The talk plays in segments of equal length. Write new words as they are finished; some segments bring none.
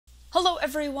Hello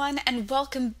everyone and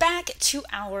welcome back to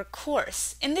our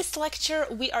course. In this lecture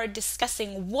we are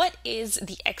discussing what is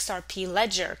the XRP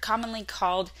Ledger, commonly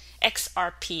called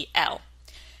XRPL.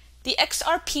 The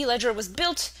XRP Ledger was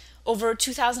built over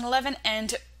 2011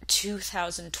 and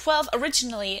 2012,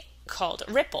 originally called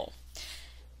Ripple.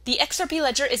 The XRP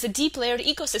Ledger is a deep layered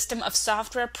ecosystem of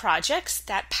software projects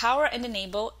that power and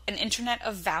enable an internet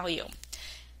of value.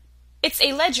 It's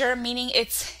a ledger, meaning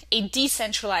it's a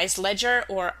decentralized ledger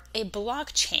or a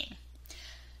blockchain.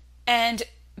 And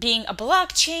being a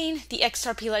blockchain, the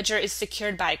XRP Ledger is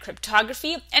secured by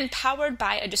cryptography and powered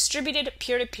by a distributed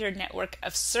peer-to-peer network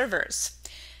of servers.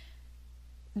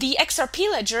 The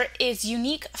XRP Ledger is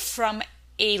unique from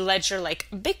a ledger like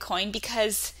Bitcoin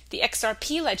because the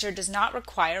XRP Ledger does not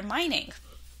require mining.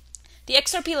 The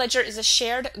XRP Ledger is a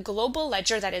shared global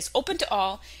ledger that is open to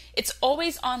all. It's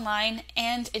always online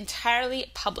and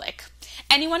entirely public.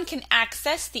 Anyone can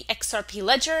access the XRP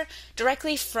Ledger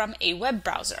directly from a web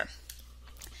browser.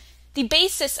 The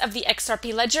basis of the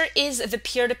XRP Ledger is the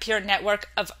peer-to-peer network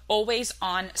of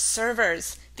always-on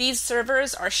servers. These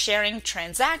servers are sharing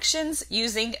transactions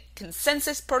using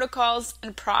consensus protocols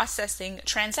and processing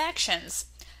transactions.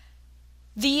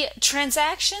 The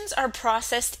transactions are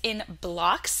processed in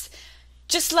blocks.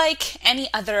 Just like any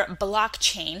other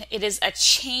blockchain, it is a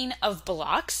chain of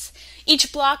blocks.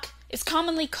 Each block is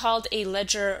commonly called a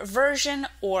ledger version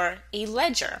or a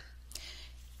ledger.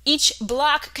 Each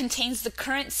block contains the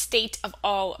current state of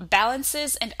all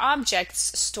balances and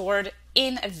objects stored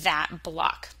in that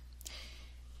block.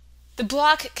 The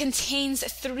block contains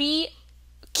three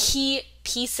key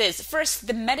pieces. First,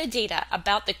 the metadata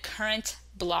about the current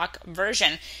block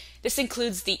version. This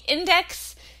includes the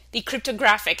index, the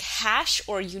cryptographic hash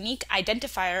or unique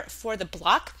identifier for the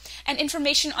block, and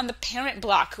information on the parent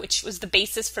block, which was the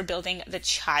basis for building the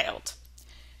child.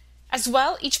 As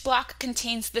well, each block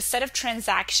contains the set of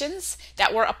transactions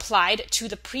that were applied to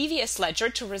the previous ledger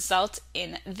to result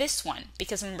in this one,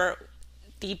 because remember,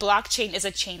 the blockchain is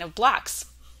a chain of blocks.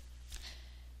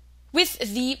 With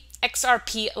the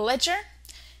XRP Ledger,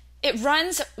 it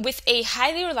runs with a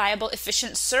highly reliable,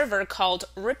 efficient server called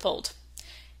Ripple.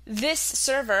 This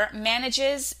server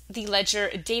manages the ledger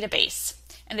database,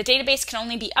 and the database can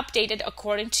only be updated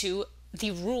according to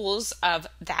the rules of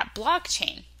that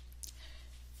blockchain.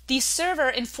 The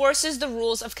server enforces the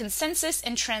rules of consensus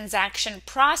and transaction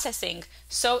processing,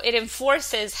 so it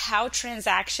enforces how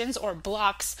transactions or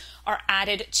blocks are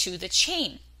added to the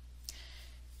chain.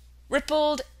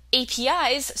 Ripple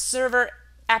APIs, server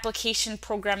application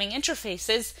programming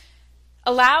interfaces,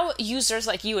 allow users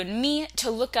like you and me to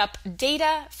look up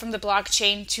data from the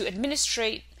blockchain to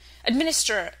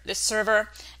administer the server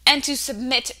and to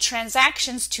submit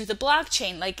transactions to the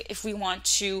blockchain, like if we want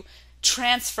to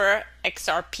transfer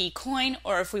XRP coin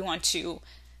or if we want to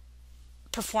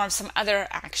perform some other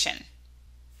action.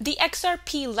 The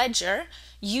XRP Ledger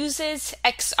uses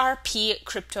XRP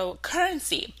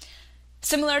cryptocurrency,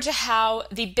 similar to how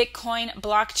the Bitcoin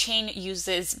blockchain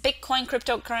uses Bitcoin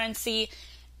cryptocurrency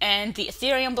and the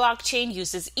Ethereum blockchain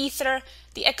uses Ether.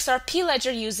 The XRP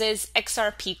Ledger uses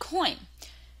XRP coin.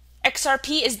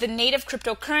 XRP is the native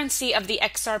cryptocurrency of the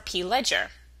XRP Ledger.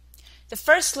 The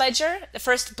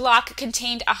first block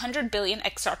contained 100 billion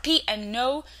XRP, and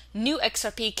no new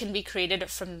XRP can be created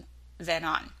from then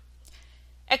on.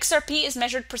 XRP is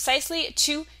measured precisely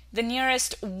to the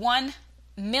nearest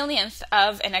 1/1,000,000th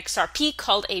of an XRP,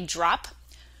 called a drop.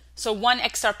 So one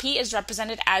XRP is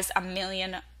represented as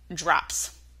 1,000,000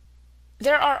 drops.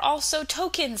 There are also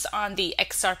tokens on the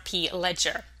XRP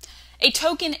Ledger. A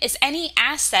token is any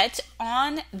asset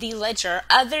on the ledger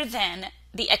other than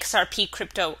the XRP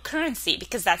cryptocurrency,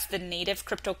 because that's the native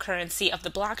cryptocurrency of the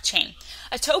blockchain.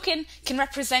 A token can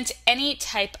represent any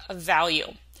type of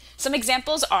value. Some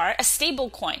examples are a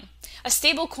stablecoin. A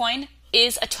stablecoin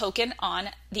is a token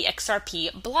on the XRP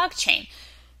blockchain.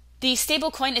 The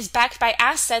stablecoin is backed by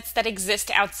assets that exist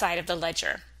outside of the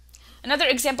ledger. Another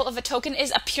example of a token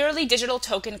is a purely digital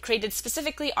token created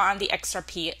specifically on the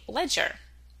XRP Ledger.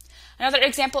 Another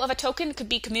example of a token could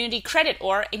be community credit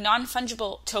or a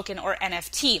non-fungible token or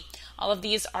NFT. All of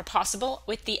these are possible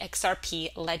with the XRP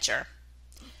Ledger.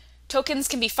 Tokens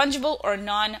can be fungible or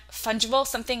non-fungible.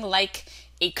 Something like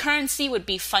a currency would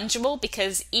be fungible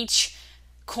because each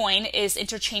coin is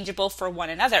interchangeable for one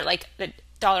another. Like the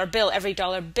dollar bill, every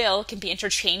dollar bill can be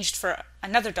interchanged for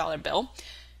another dollar bill.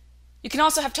 You can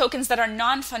also have tokens that are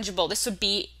non-fungible. This would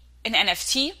be an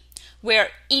NFT,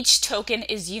 where each token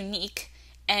is unique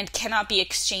and cannot be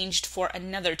exchanged for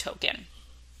another token.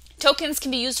 Tokens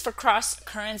can be used for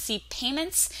cross-currency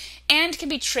payments and can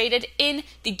be traded in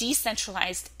the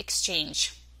decentralized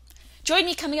exchange. Join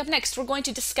me coming up next. We're going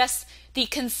to discuss the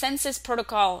consensus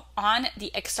protocol on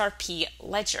the XRP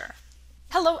Ledger.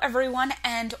 Hello everyone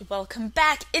and welcome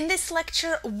back. In this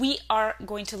lecture, we are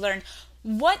going to learn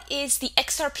what is the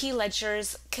XRP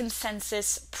Ledger's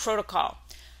consensus protocol.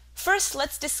 First,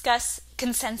 let's discuss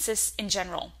consensus in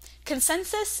general.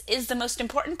 Consensus is the most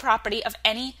important property of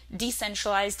any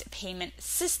decentralized payment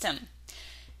system.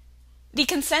 The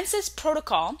consensus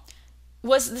protocol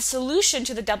was the solution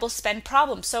to the double spend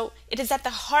problem. So it is at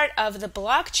the heart of the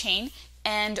blockchain,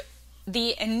 and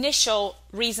the initial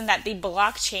reason that the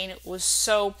blockchain was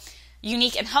so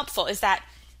unique and helpful is that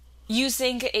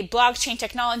using a blockchain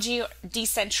technology or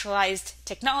decentralized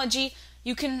technology,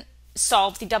 you can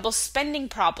solve the double spending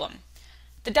problem.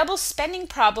 The double spending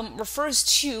problem refers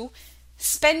to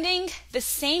spending the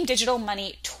same digital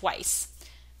money twice.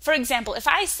 For example, if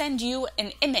I send you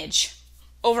an image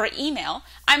over email,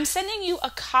 I'm sending you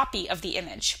a copy of the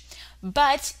image,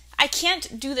 but I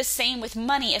can't do the same with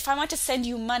money. If I want to send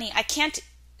you money, I can't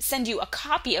send you a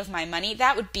copy of my money.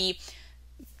 That would be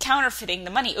counterfeiting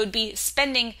the money. It would be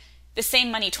spending the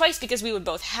same money twice because we would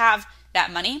both have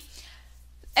that money.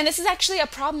 And this is actually a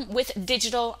problem with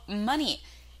digital money.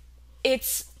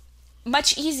 It's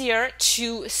much easier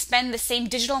to spend the same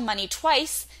digital money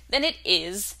twice than it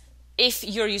is if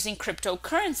you're using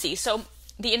cryptocurrency. So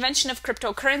the invention of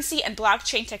cryptocurrency and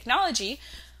blockchain technology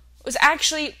was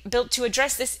actually built to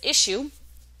address this issue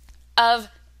of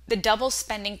the double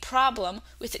spending problem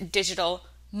with digital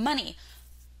money.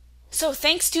 So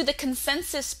thanks to the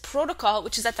consensus protocol,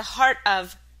 which is at the heart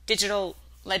of digital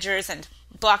ledgers and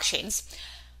blockchains,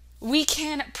 we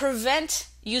can prevent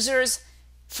users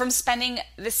from spending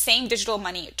the same digital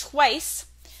money twice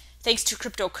thanks to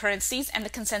cryptocurrencies and the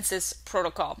consensus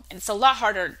protocol. And it's a lot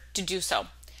harder to do so,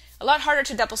 a lot harder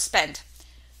to double spend.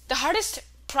 The hardest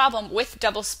problem with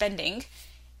double spending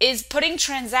is putting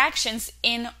transactions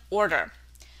in order.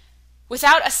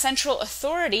 Without a central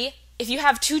authority, if you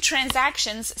have two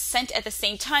transactions sent at the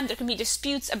same time, there can be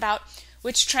disputes about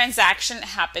which transaction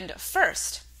happened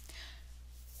first.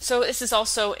 So this is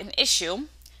also an issue.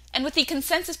 And with the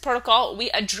consensus protocol, we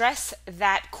address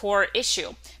that core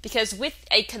issue, because with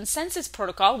a consensus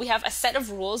protocol, we have a set of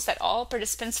rules that all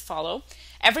participants follow.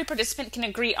 Every participant can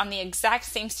agree on the exact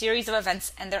same series of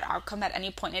events and their outcome at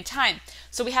any point in time.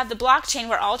 So we have the blockchain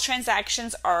where all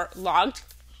transactions are logged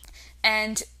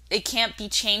and they can't be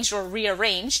changed or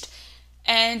rearranged.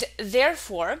 And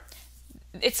therefore,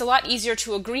 it's a lot easier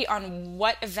to agree on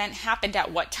what event happened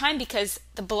at what time because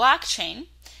the blockchain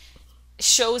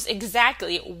shows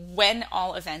exactly when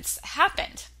all events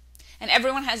happened. And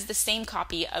everyone has the same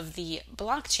copy of the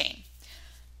blockchain.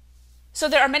 So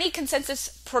there are many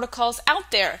consensus protocols out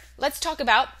there. Let's talk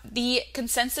about the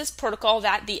consensus protocol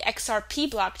that the XRP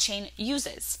blockchain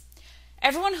uses.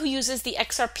 Everyone who uses the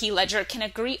XRP ledger can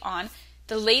agree on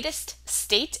the latest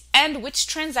state and which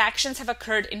transactions have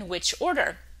occurred in which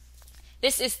order.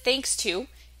 This is thanks to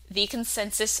the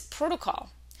consensus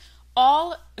protocol.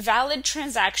 All valid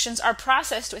transactions are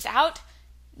processed without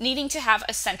needing to have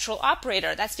a central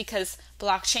operator. That's because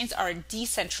blockchains are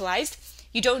decentralized.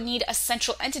 You don't need a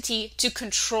central entity to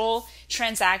control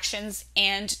transactions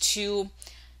and to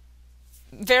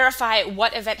verify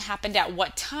what event happened at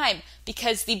what time,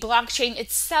 because the blockchain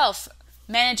itself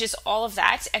manages all of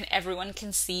that and everyone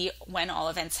can see when all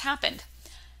events happened.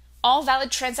 All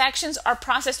valid transactions are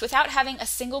processed without having a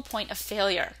single point of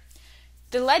failure.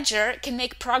 The ledger can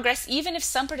make progress even if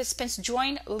some participants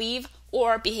join, leave,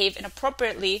 or behave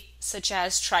inappropriately, such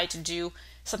as try to do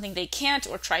something they can't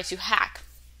or try to hack.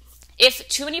 If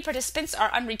too many participants are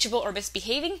unreachable or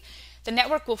misbehaving, the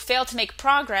network will fail to make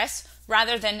progress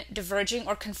rather than diverging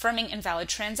or confirming invalid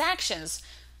transactions.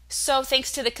 So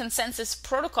thanks to the consensus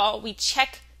protocol, we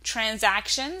check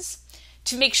transactions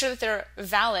to make sure that they're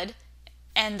valid,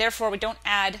 and therefore we don't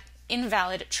add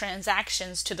invalid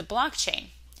transactions to the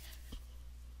blockchain.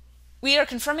 We are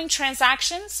confirming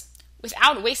transactions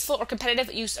without wasteful or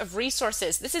competitive use of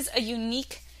resources. This is a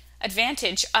unique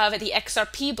advantage of the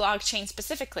XRP blockchain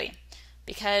specifically,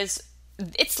 because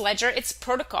its ledger, its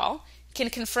protocol,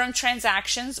 can confirm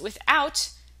transactions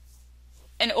without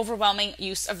an overwhelming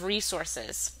use of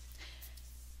resources.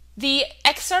 The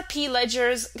XRP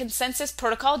ledger's consensus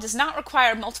protocol does not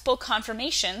require multiple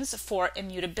confirmations for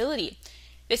immutability.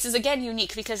 This is again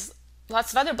unique because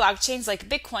lots of other blockchains like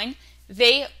Bitcoin,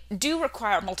 they do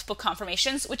require multiple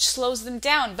confirmations, which slows them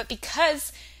down. But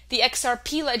because the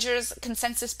XRP ledger's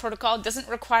consensus protocol doesn't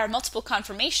require multiple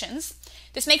confirmations,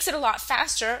 this makes it a lot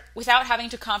faster without having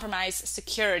to compromise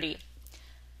security.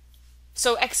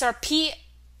 So XRP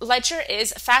ledger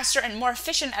is faster and more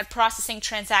efficient at processing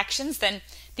transactions than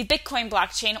the Bitcoin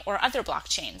blockchain or other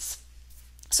blockchains.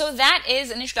 So that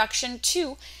is an introduction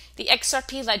to the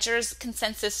XRP Ledger's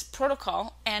consensus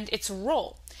protocol and its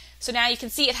role. So now you can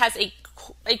see it has a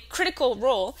critical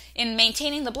role in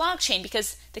maintaining the blockchain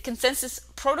because the consensus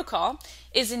protocol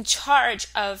is in charge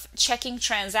of checking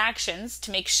transactions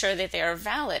to make sure that they are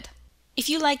valid. If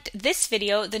you liked this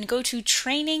video, then go to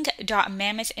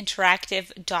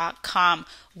training.mammoethinteractive.com.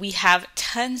 We have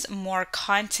tons more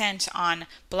content on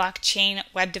blockchain,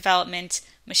 web development,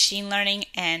 machine learning,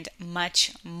 and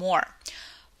much more.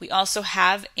 We also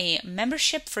have a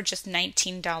membership for just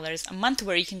 $19 a month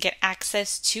where you can get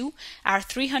access to our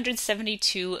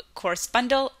 372 course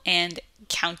bundle and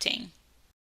counting.